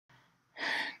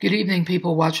Good evening,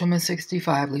 people. Watchwoman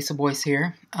 65, Lisa Boyce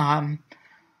here.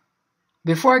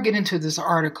 Before I get into this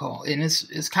article, and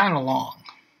it's kind of long,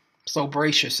 so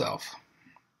brace yourself.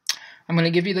 I'm going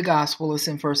to give you the gospel. It's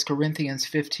in 1 Corinthians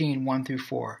 15, 1 through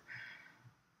 4.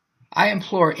 I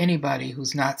implore anybody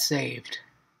who's not saved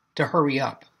to hurry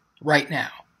up right now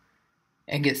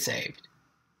and get saved,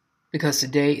 because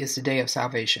today is the day of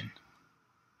salvation.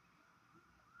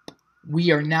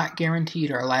 We are not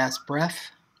guaranteed our last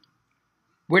breath.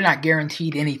 We're not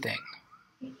guaranteed anything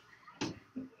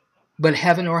but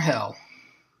heaven or hell,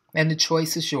 and the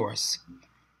choice is yours.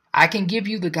 I can give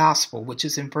you the gospel, which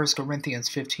is in 1 Corinthians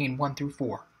 15, 1 through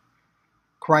 4.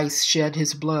 Christ shed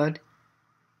his blood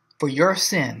for your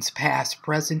sins, past,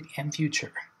 present, and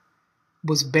future,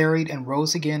 was buried and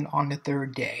rose again on the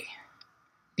third day.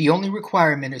 The only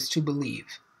requirement is to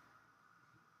believe.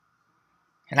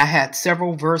 And I had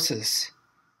several verses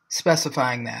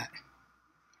specifying that.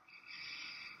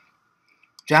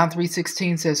 John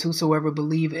 3:16 says, "Whosoever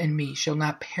believe in me shall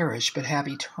not perish but have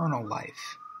eternal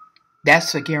life."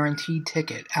 That's a guaranteed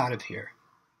ticket out of here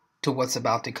to what's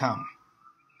about to come.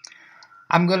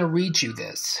 I'm going to read you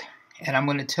this, and I'm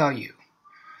going to tell you.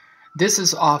 This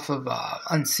is off of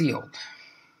Unsealed.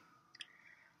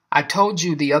 I told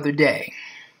you the other day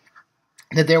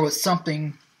that there was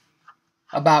something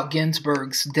about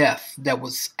Ginsburg's death that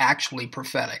was actually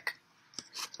prophetic.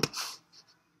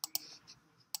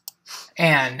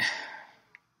 And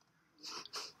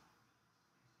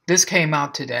this came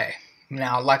out today.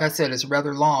 Now, like I said, it's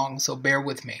rather long, so bear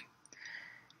with me.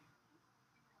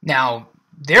 Now,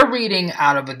 they're reading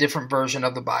out of a different version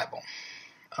of the Bible.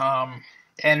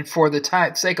 And for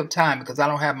the sake of time, because I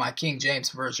don't have my King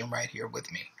James version right here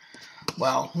with me.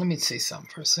 Well, let me see something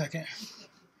for a second.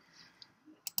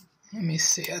 Let me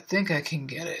see. I think I can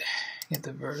get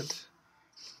the verse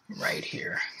right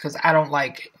here, because I don't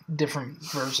like different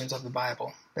versions of the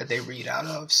Bible that they read out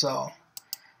of, so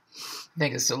I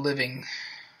think it's the Living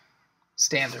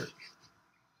Standard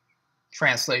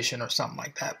Translation or something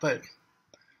like that. But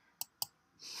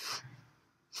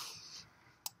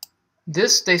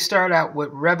this, they start out with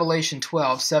Revelation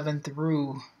 12, 7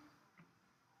 through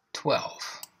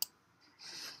 12.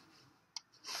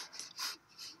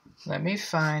 Let me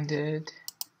find it,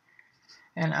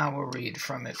 and I will read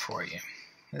from it for you.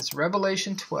 It's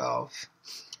Revelation 12,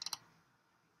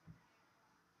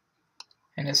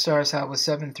 and it starts out with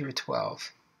 7 through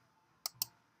 12.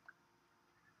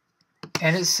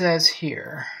 And it says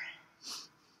here,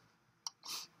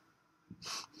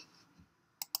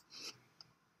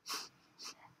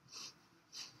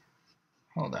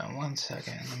 hold on one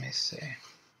second, let me see.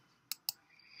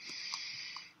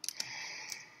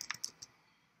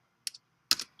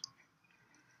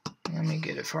 Let me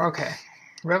get it for, okay.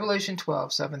 Revelation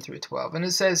 12, 7 through 12. And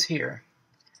it says here,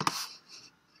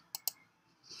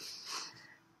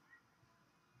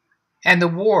 and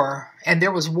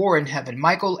there was war in heaven.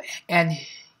 Michael and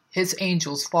his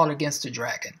angels fought against the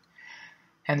dragon.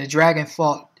 And the dragon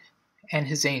fought and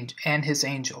his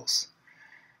angels,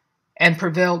 and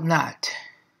prevailed not.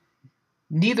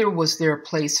 Neither was their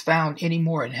place found any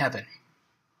more in heaven.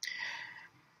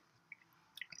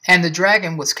 And the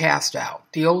dragon was cast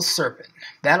out, the old serpent,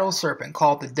 that old serpent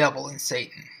called the devil and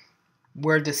Satan,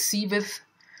 which deceiveth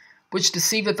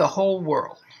the whole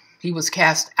world. He was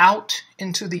cast out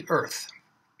into the earth,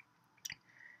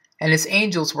 and his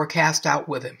angels were cast out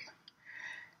with him.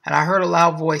 And I heard a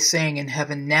loud voice saying in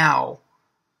heaven, "Now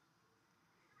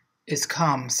is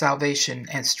come salvation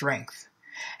and strength,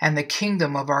 and the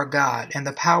kingdom of our God, and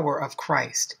the power of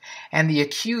Christ, and the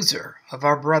accuser of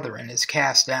our brethren is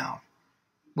cast down,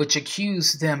 which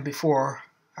accused them before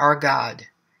our God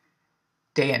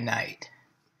day and night.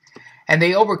 And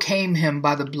they overcame him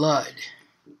by the blood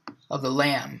of the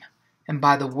Lamb and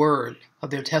by the word of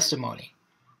their testimony.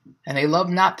 And they loved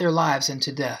not their lives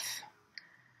unto death.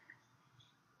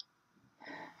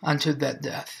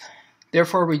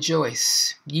 Therefore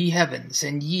rejoice, ye heavens,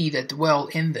 and ye that dwell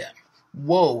in them.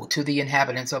 Woe to the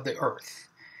inhabitants of the earth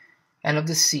and of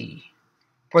the sea,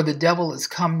 for the devil is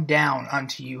come down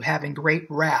unto you, having great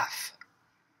wrath,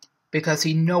 because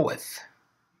he knoweth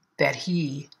that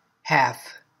he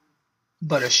hath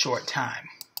but a short time."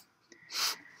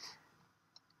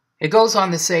 It goes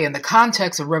on to say, in the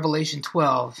context of Revelation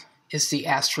 12 is the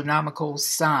astronomical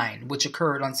sign which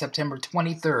occurred on September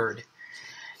 23rd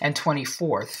and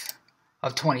 24th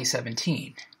of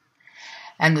 2017.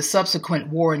 And the subsequent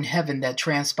war in heaven that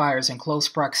transpires in close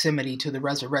proximity to the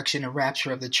resurrection and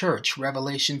rapture of the church,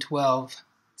 Revelation 12,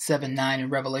 7, 9,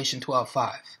 and Revelation 12,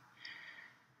 5.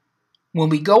 When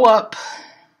we go up,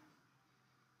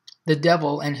 the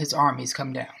devil and his armies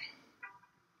come down.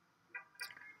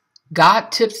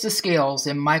 God tips the scales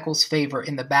in Michael's favor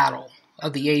in the battle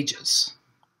of the ages.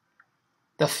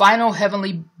 The final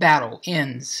heavenly battle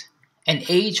ends an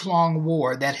age-long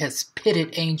war that has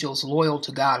pitted angels loyal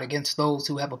to God against those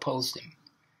who have opposed him.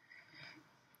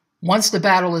 Once the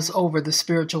battle is over, the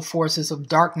spiritual forces of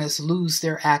darkness lose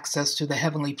their access to the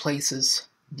heavenly places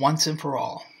once and for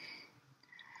all.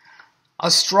 A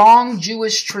strong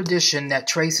Jewish tradition that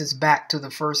traces back to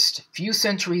the first few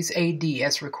centuries AD,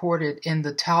 as recorded in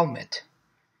the Talmud,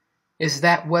 is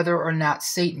that whether or not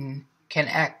Satan can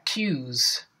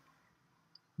accuse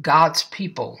God's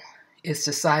people is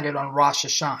decided on Rosh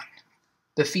Hashanah,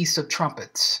 the Feast of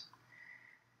Trumpets.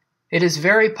 It is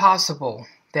very possible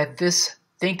that this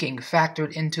thinking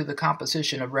factored into the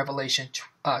composition of Revelation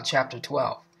chapter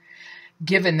 12,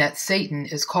 given that Satan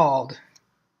is called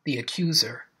the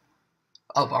accuser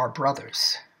of our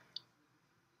brothers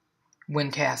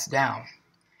when cast down.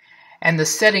 And the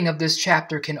setting of this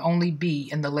chapter can only be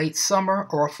in the late summer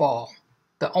or fall,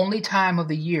 the only time of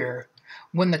the year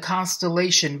when the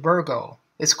constellation Virgo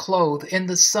is clothed in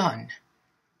the sun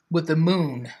with the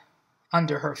moon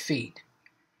under her feet.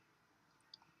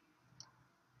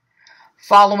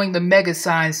 Following the mega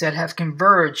signs that have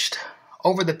converged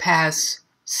over the past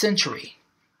century,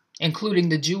 including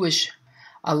the Jewish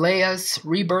Aliyah's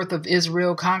rebirth of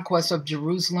Israel, conquest of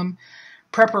Jerusalem,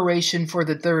 preparation for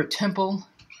the Third Temple,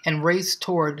 and race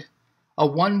toward a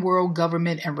one-world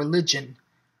government and religion,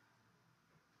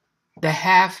 the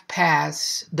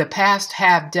past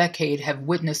half-decade have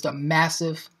witnessed a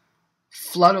massive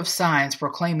flood of signs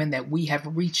proclaiming that we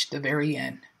have reached the very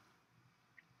end.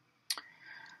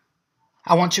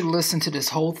 I want you to listen to this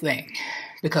whole thing,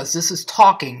 because this is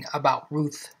talking about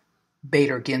Ruth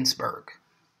Bader Ginsburg.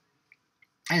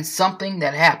 And something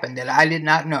that happened that I did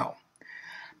not know.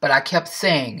 But I kept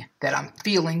saying that I'm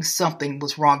feeling something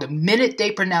was wrong. The minute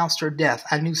they pronounced her death,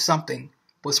 I knew something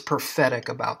was prophetic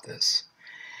about this.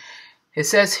 It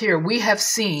says here, we have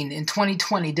seen in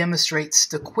 2020 demonstrates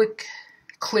the quick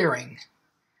clearing.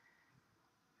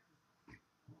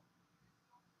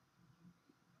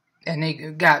 And they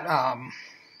got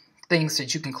things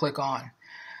that you can click on.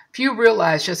 Few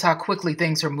realize just how quickly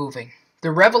things are moving. The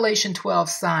Revelation 12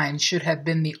 sign should have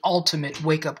been the ultimate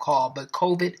wake-up call, but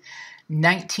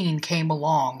COVID-19 came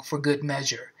along for good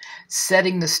measure,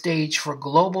 setting the stage for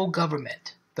global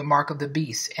government, the mark of the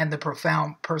beast, and the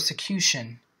profound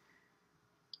persecution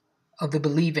of the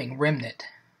believing remnant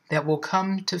that will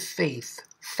come to faith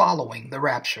following the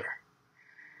rapture.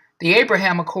 The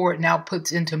Abraham Accord now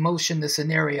puts into motion the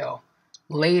scenario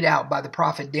laid out by the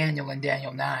prophet Daniel in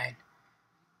Daniel 9.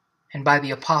 And by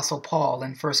the Apostle Paul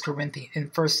in 1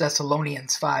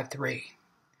 Thessalonians 5:3.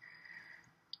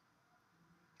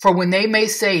 For when they may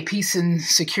say peace and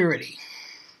security,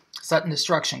 sudden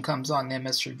destruction comes on them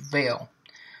as travail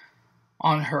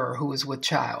on her who is with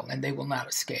child, and they will not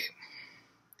escape.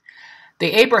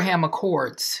 The Abraham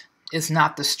Accords is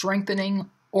not the strengthening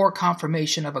or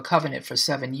confirmation of a covenant for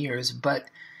 7 years, but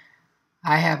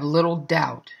I have little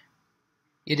doubt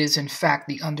it is in fact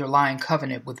the underlying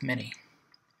covenant with many.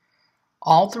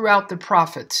 All throughout the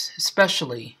prophets,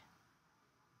 especially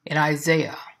in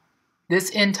Isaiah,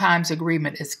 this end times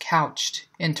agreement is couched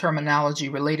in terminology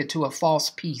related to a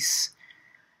false peace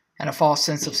and a false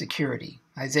sense of security.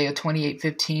 Isaiah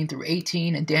 28:15 through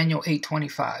 18 and Daniel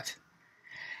 8:25.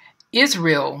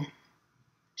 Israel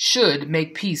should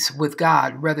make peace with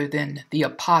God rather than the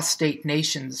apostate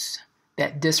nations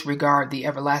that disregard the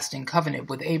everlasting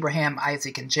covenant with Abraham,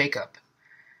 Isaac, and Jacob.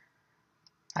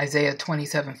 Isaiah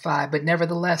 27:5. But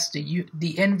nevertheless,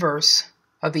 the inverse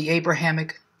of the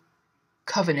Abrahamic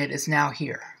covenant is now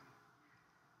here,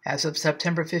 as of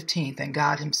September 15th, and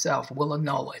God himself will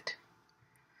annul it.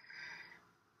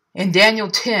 In Daniel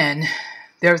 10,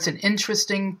 there's an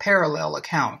interesting parallel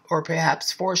account, or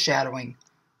perhaps foreshadowing,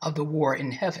 of the war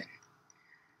in heaven.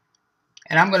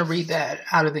 And I'm going to read that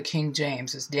out of the King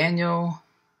James. It's Daniel,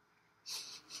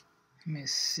 let me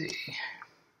see.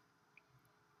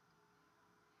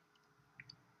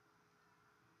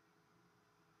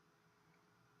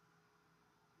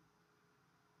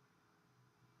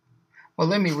 Well,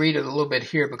 let me read it a little bit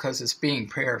here because it's being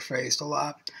paraphrased a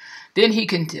lot. Then he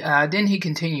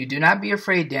continued, "Do not be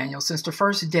afraid, Daniel, since the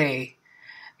first day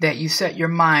that you set your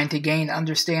mind to gain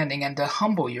understanding and to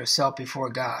humble yourself before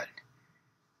God.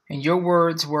 And your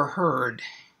words were heard,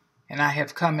 and I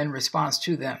have come in response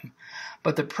to them.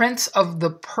 But the prince of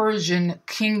the Persian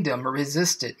kingdom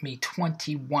resisted me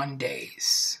 21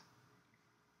 days.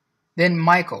 Then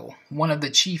Michael, one of the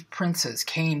chief princes,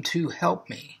 came to help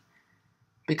me,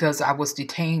 because I was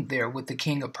detained there with the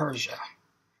king of Persia.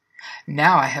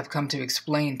 Now I have come to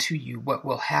explain to you what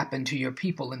will happen to your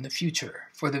people in the future,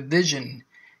 for the vision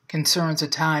concerns a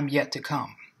time yet to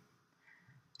come.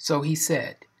 So he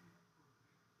said,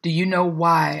 do you know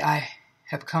why I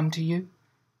have come to you?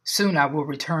 Soon I will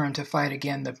return to fight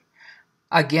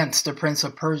against the prince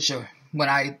of Persia when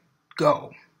I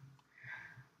go.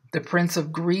 The prince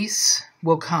of Greece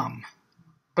will come.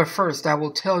 But first I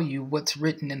will tell you what's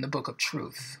written in the book of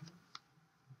truth.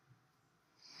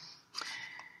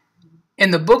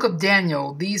 In the book of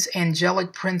Daniel, these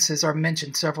angelic princes are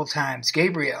mentioned several times.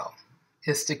 Gabriel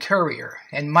is the courier,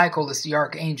 and Michael is the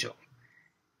archangel,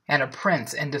 and a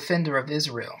prince and defender of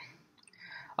Israel.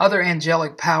 Other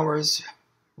angelic powers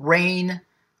reign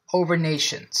over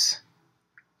nations.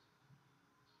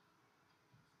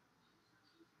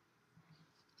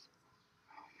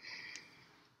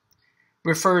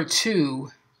 Referred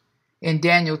to in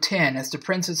Daniel 10 as the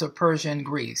princes of Persia and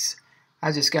Greece.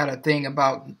 I just got a thing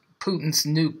about Putin's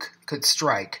nuke could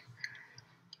strike.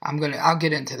 I'll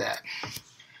get into that.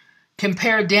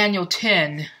 Compare Daniel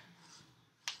 10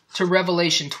 to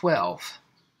Revelation 12,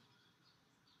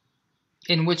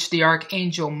 in which the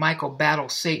archangel Michael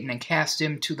battles Satan and casts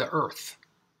him to the earth.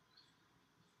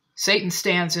 Satan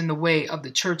stands in the way of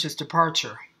the church's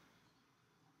departure.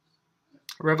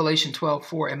 Revelation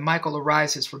 12:4, and Michael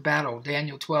arises for battle,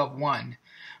 Daniel 12:1,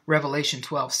 Revelation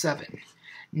 12:7.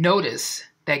 Notice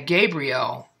that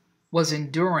Gabriel was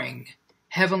enduring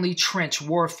heavenly trench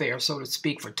warfare, so to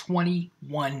speak, for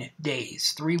 21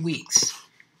 days, 3 weeks.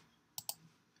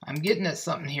 I'm getting at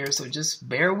something here, so just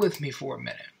bear with me for a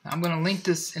minute. I'm going to link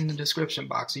this in the description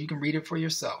box so you can read it for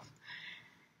yourself.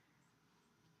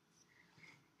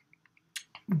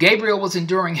 Gabriel was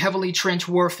enduring heavily trench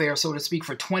warfare, so to speak,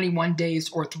 for 21 days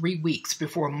or 3 weeks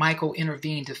before Michael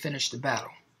intervened to finish the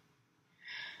battle.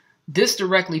 This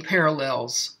directly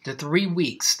parallels the 3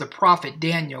 weeks the prophet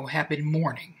Daniel had been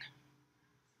mourning.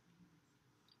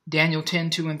 Daniel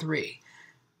 10:2 and 3.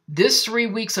 This 3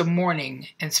 weeks of mourning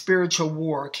and spiritual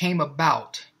war came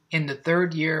about in the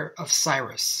 3rd year of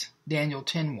Cyrus, Daniel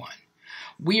 10:1.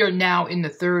 We are now in the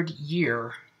 3rd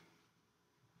year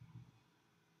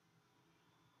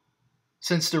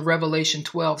since the Revelation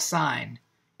 12 sign,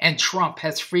 and Trump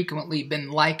has frequently been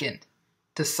likened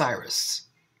to Cyrus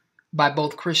by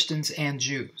both Christians and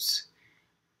Jews.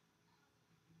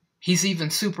 He's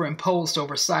even superimposed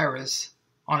over Cyrus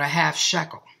on a half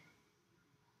shekel.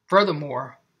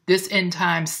 Furthermore, this end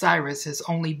time Cyrus has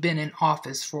only been in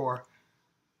office for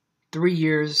 3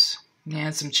 years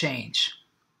and some change.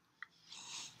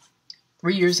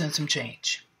 3 years and some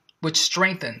change, which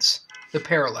strengthens the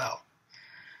parallel.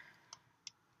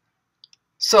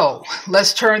 So,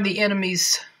 let's turn the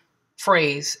enemy's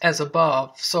phrase, as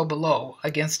above, so below,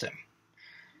 against him.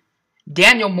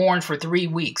 Daniel mourned for 3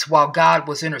 weeks while God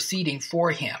was interceding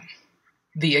for him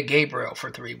via Gabriel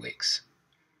for 3 weeks.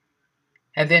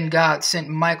 And then God sent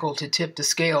Michael to tip the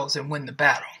scales and win the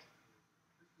battle.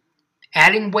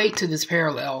 Adding weight to this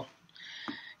parallel,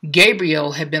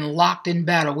 Gabriel had been locked in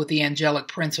battle with the angelic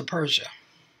prince of Persia.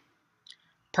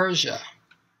 Persia.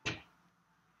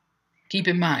 Keep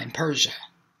in mind, Persia.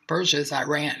 Persia is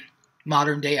Iran,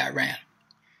 modern-day Iran.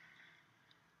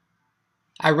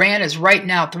 Iran is right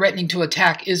now threatening to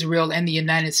attack Israel and the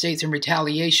United States in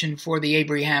retaliation for the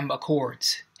Abraham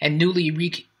Accords and newly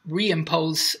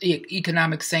reimposed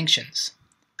economic sanctions.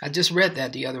 I just read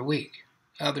that the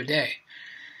other day.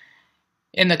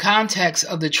 In the context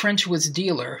of the treacherous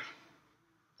dealer,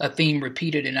 a theme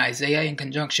repeated in Isaiah in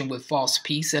conjunction with false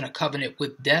peace and a covenant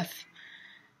with death,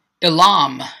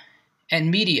 Elam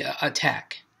and Media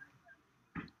attack.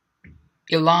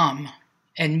 Elam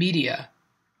and Media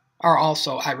are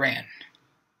also Iran.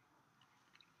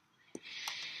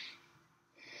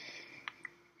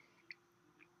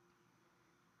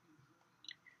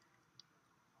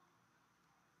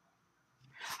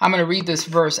 I'm going to read this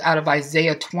verse out of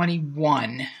Isaiah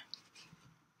 21,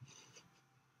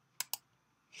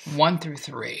 1 through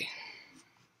 3.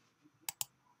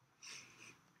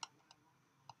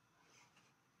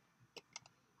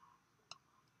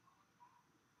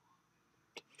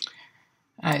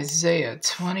 Isaiah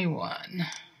 21,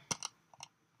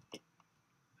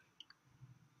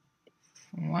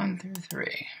 1 through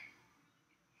 3.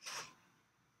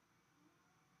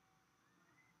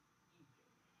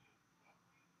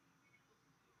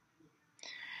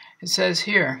 It says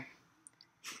here,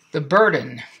 the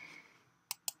burden,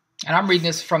 and I'm reading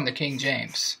this from the King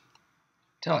James.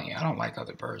 I'm telling you, I don't like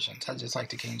other versions. I just like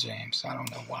the King James. I don't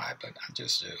know why, but I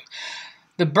just do.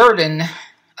 The burden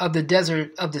of the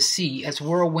desert of the sea, as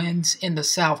whirlwinds in the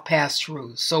south pass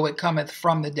through, so it cometh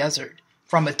from the desert,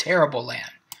 from a terrible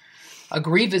land. A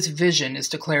grievous vision is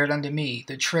declared unto me.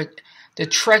 The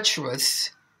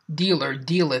treacherous dealer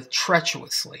dealeth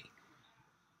treacherously,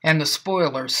 and the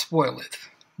spoiler spoileth.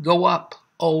 Go up,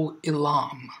 O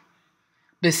Elam.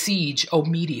 Besiege, O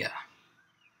Media.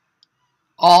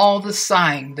 All the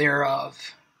sighing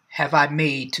thereof have I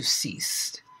made to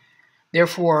cease.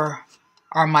 Therefore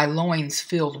are my loins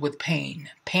filled with pain.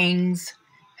 Pangs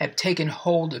have taken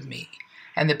hold of me,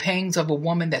 and the pangs of a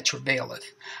woman that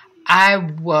travaileth. I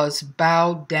was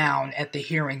bowed down at the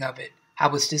hearing of it. I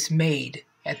was dismayed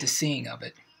at the seeing of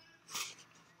it.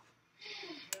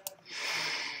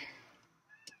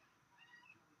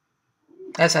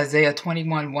 That's Isaiah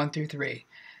 21, 1 through 3.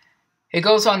 It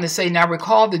goes on to say, now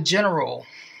recall that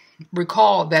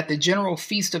the general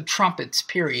Feast of Trumpets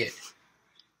period,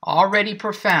 already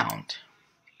profound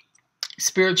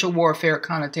spiritual warfare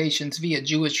connotations via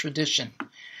Jewish tradition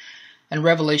and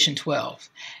Revelation 12.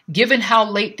 Given how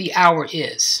late the hour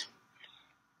is,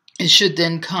 it should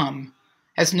then come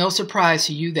as no surprise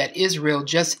to you that Israel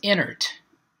just entered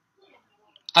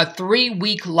a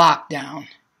 3-week lockdown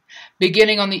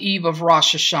beginning on the eve of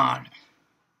Rosh Hashanah.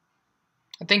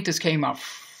 I think it came out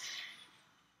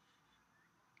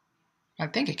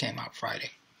Friday.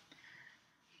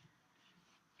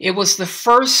 It was the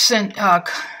first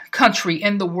country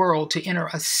in the world to enter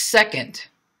a second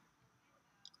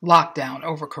lockdown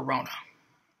over corona.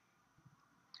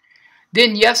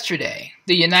 Then yesterday,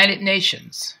 the United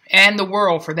Nations, and the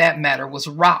world for that matter, was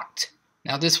rocked.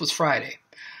 Now this was Friday.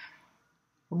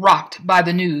 Rocked by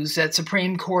the news that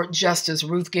Supreme Court Justice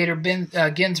Ruth Bader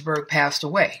Ginsburg passed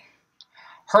away.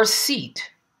 Her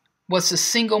seat was the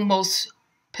single most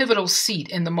pivotal seat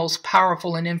in the most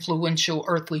powerful and influential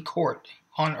earthly court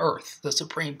on earth, the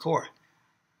Supreme Court.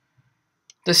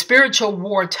 The spiritual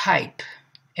war type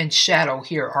and shadow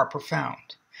here are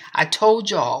profound. I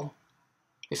told y'all,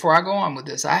 before I go on with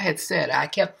this, I had said I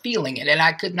kept feeling it, and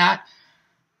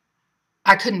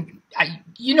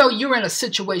you're in a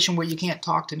situation where you can't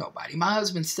talk to nobody. My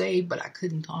husband's saved, but I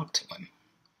couldn't talk to him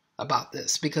about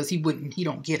this because he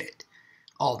don't get it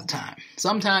all the time.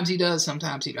 Sometimes he does,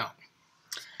 sometimes he don't.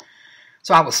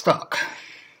 So I was stuck,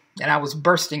 and I was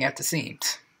bursting at the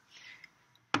seams.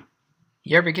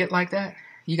 You ever get like that?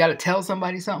 You got to tell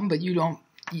somebody something, but you got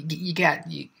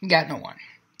no one.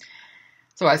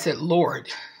 So I said, Lord,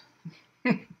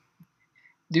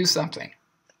 do something.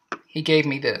 He gave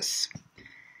me this.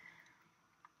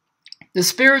 The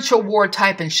spiritual war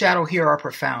type and shadow here are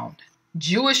profound.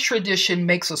 Jewish tradition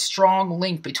makes a strong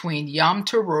link between Yom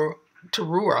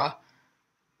Teruah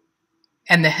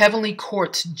and the heavenly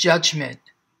court's judgment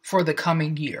for the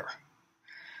coming year.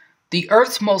 The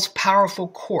earth's most powerful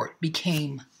court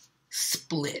became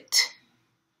split,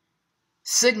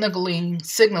 signaling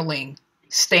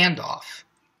standoff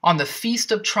on the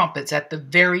Feast of Trumpets at the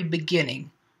very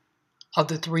beginning of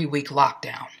the 3-week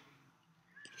lockdown.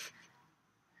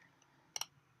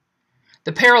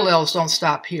 The parallels don't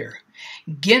stop here.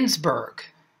 Ginsburg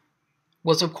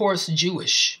was, of course,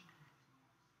 Jewish,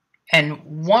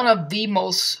 and one of the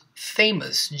most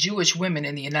famous Jewish women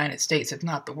in the United States, if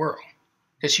not the world,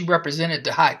 because she represented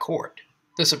the High Court,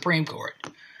 the Supreme Court.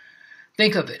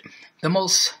 Think of it, the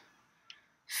most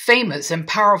famous and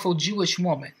powerful Jewish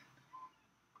woman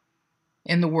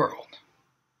in the world,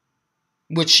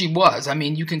 which she was. I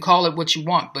mean, you can call it what you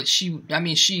want, but she was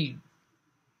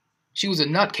a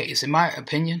nutcase, in my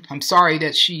opinion. I'm sorry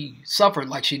that she suffered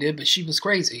like she did, but she was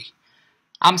crazy.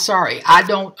 I'm sorry. I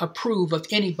don't approve of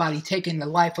anybody taking the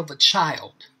life of a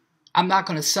child. I'm not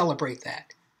going to celebrate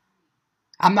that.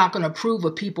 I'm not going to approve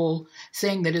of people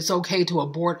saying that it's okay to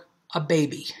abort a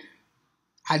baby.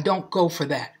 I don't go for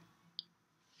that.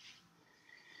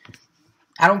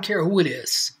 I don't care who it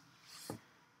is.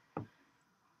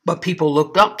 But people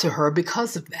looked up to her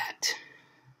because of that.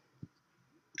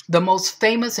 The most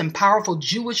famous and powerful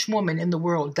Jewish woman in the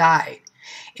world died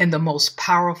in the most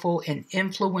powerful and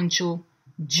influential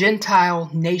Gentile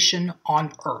nation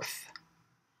on earth.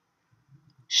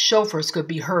 Shofars could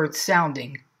be heard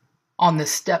sounding on the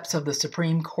steps of the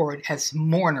Supreme Court as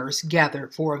mourners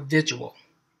gathered for a vigil.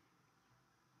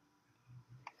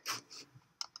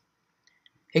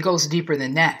 It goes deeper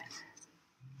than that.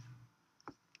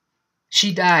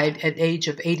 She died at the age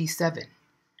of 87,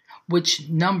 which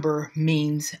number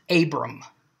means Abram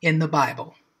in the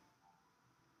Bible.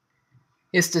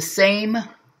 It's the same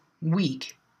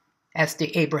week as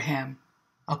the Abraham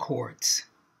Accords.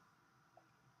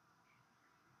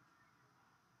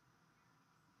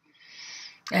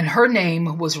 And her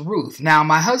name was Ruth. Now,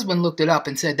 my husband looked it up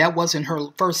and said that wasn't her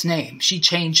first name. She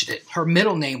changed it. Her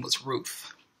middle name was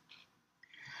Ruth.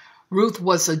 Ruth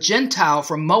was a Gentile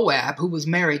from Moab who was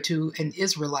married to an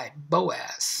Israelite,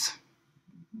 Boaz,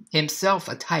 himself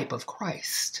a type of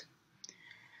Christ.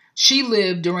 She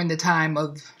lived during the time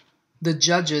of the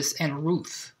Judges and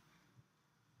Ruth.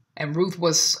 And Ruth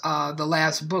was the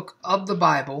last book of the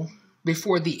Bible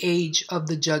before the age of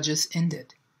the Judges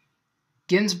ended.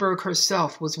 Ginsburg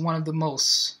herself was one of the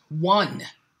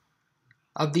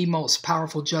most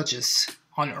powerful judges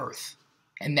on earth.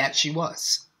 And that she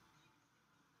was.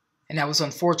 And that was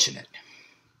unfortunate.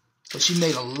 But she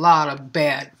made a lot of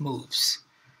bad moves.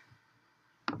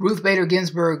 Ruth Bader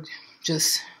Ginsburg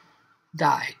just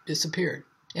died, disappeared.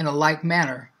 In a like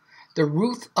manner, the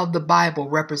Ruth of the Bible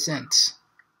represents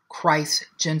Christ's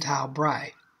Gentile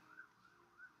bride.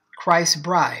 Christ's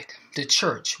bride, the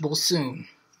church, will soon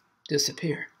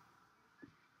disappear,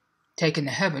 taken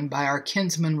to heaven by our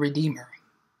kinsman Redeemer.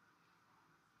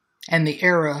 And the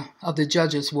era of the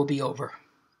judges will be over.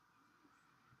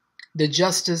 The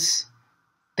justice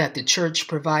that the church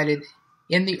provided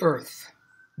in the earth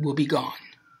will be gone.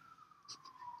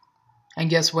 And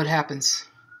guess what happens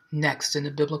next in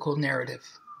the biblical narrative?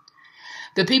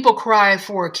 The people cry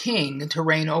for a king to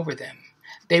reign over them.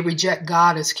 They reject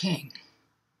God as king.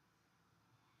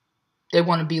 They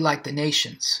want to be like the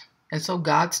nations. And so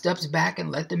God steps back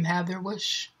and let them have their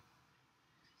wish.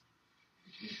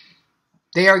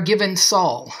 They are given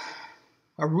Saul,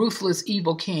 a ruthless,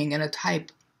 evil king and a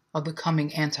type of the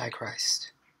coming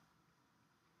Antichrist.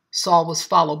 Saul was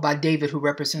followed by David, who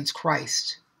represents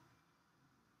Christ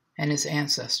and his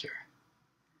ancestor.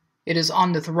 It is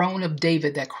on the throne of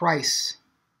David that Christ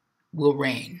will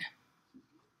reign.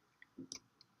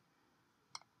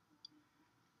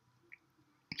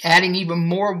 Adding even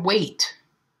more weight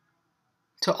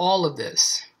to all of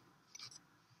this,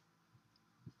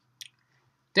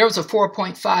 there was a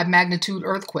 4.5 magnitude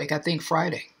earthquake, I think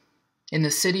Friday, in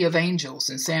the City of Angels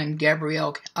in San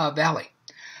Gabriel Valley.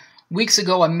 Weeks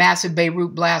ago, a massive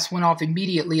Beirut blast went off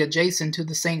immediately adjacent to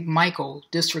the St. Michael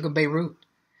district of Beirut.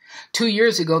 2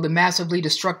 years ago, the massively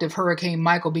destructive Hurricane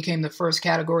Michael became the first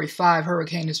Category 5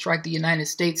 hurricane to strike the United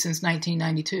States since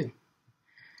 1992.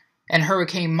 And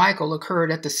Hurricane Michael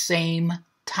occurred at the same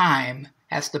time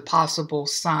as the possible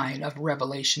sign of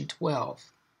Revelation 12,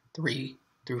 3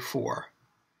 through 4.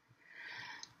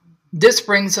 This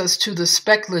brings us to the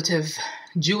speculative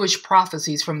Jewish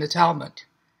prophecies from the Talmud.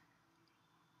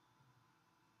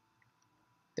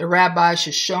 The Rabbi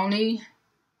Shoshone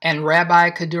and Rabbi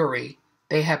Kaduri,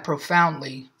 they have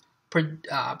profoundly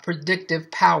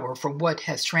predictive power for what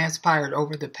has transpired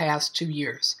over the past 2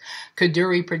 years.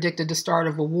 Kaduri predicted the start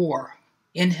of a war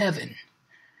in heaven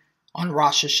on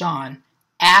Rosh Hashanah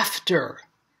after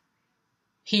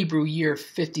Hebrew year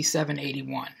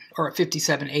 5781 or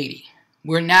 5780.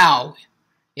 We're now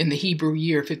in the Hebrew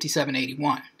year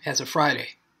 5781 as of Friday.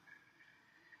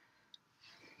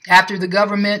 After the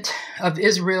government of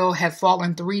Israel had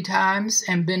fallen 3 times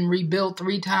and been rebuilt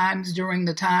 3 times during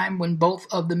the time when both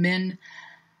of the men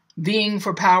vying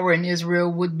for power in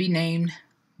Israel would be named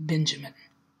Benjamin,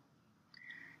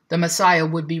 the Messiah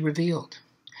would be revealed.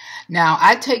 Now,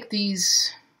 I take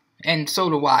these, and so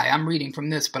do I. I'm reading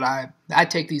from this, but I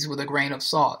take these with a grain of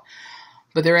salt.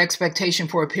 But their expectation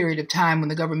for a period of time when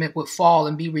the government would fall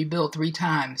and be rebuilt 3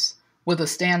 times, with a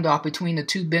standoff between the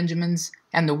 2 Benjamins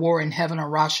and the war in heaven on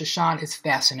Rosh Hashanah, is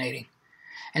fascinating.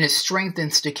 And it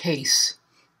strengthens the case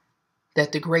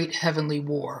that the great heavenly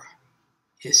war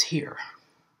is here.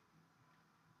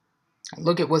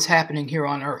 Look at what's happening here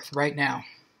on earth right now.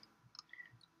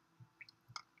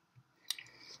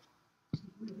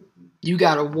 You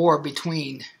got a war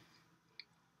between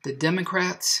the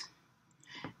Democrats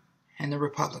and the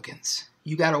Republicans.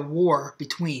 You got a war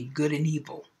between good and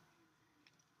evil.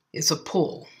 It's a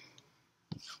pull.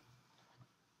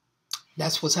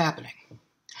 That's what's happening.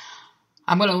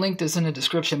 I'm going to link this in the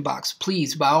description box.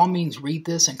 Please, by all means, read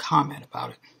this and comment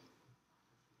about it.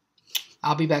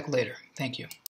 I'll be back later. Thank you.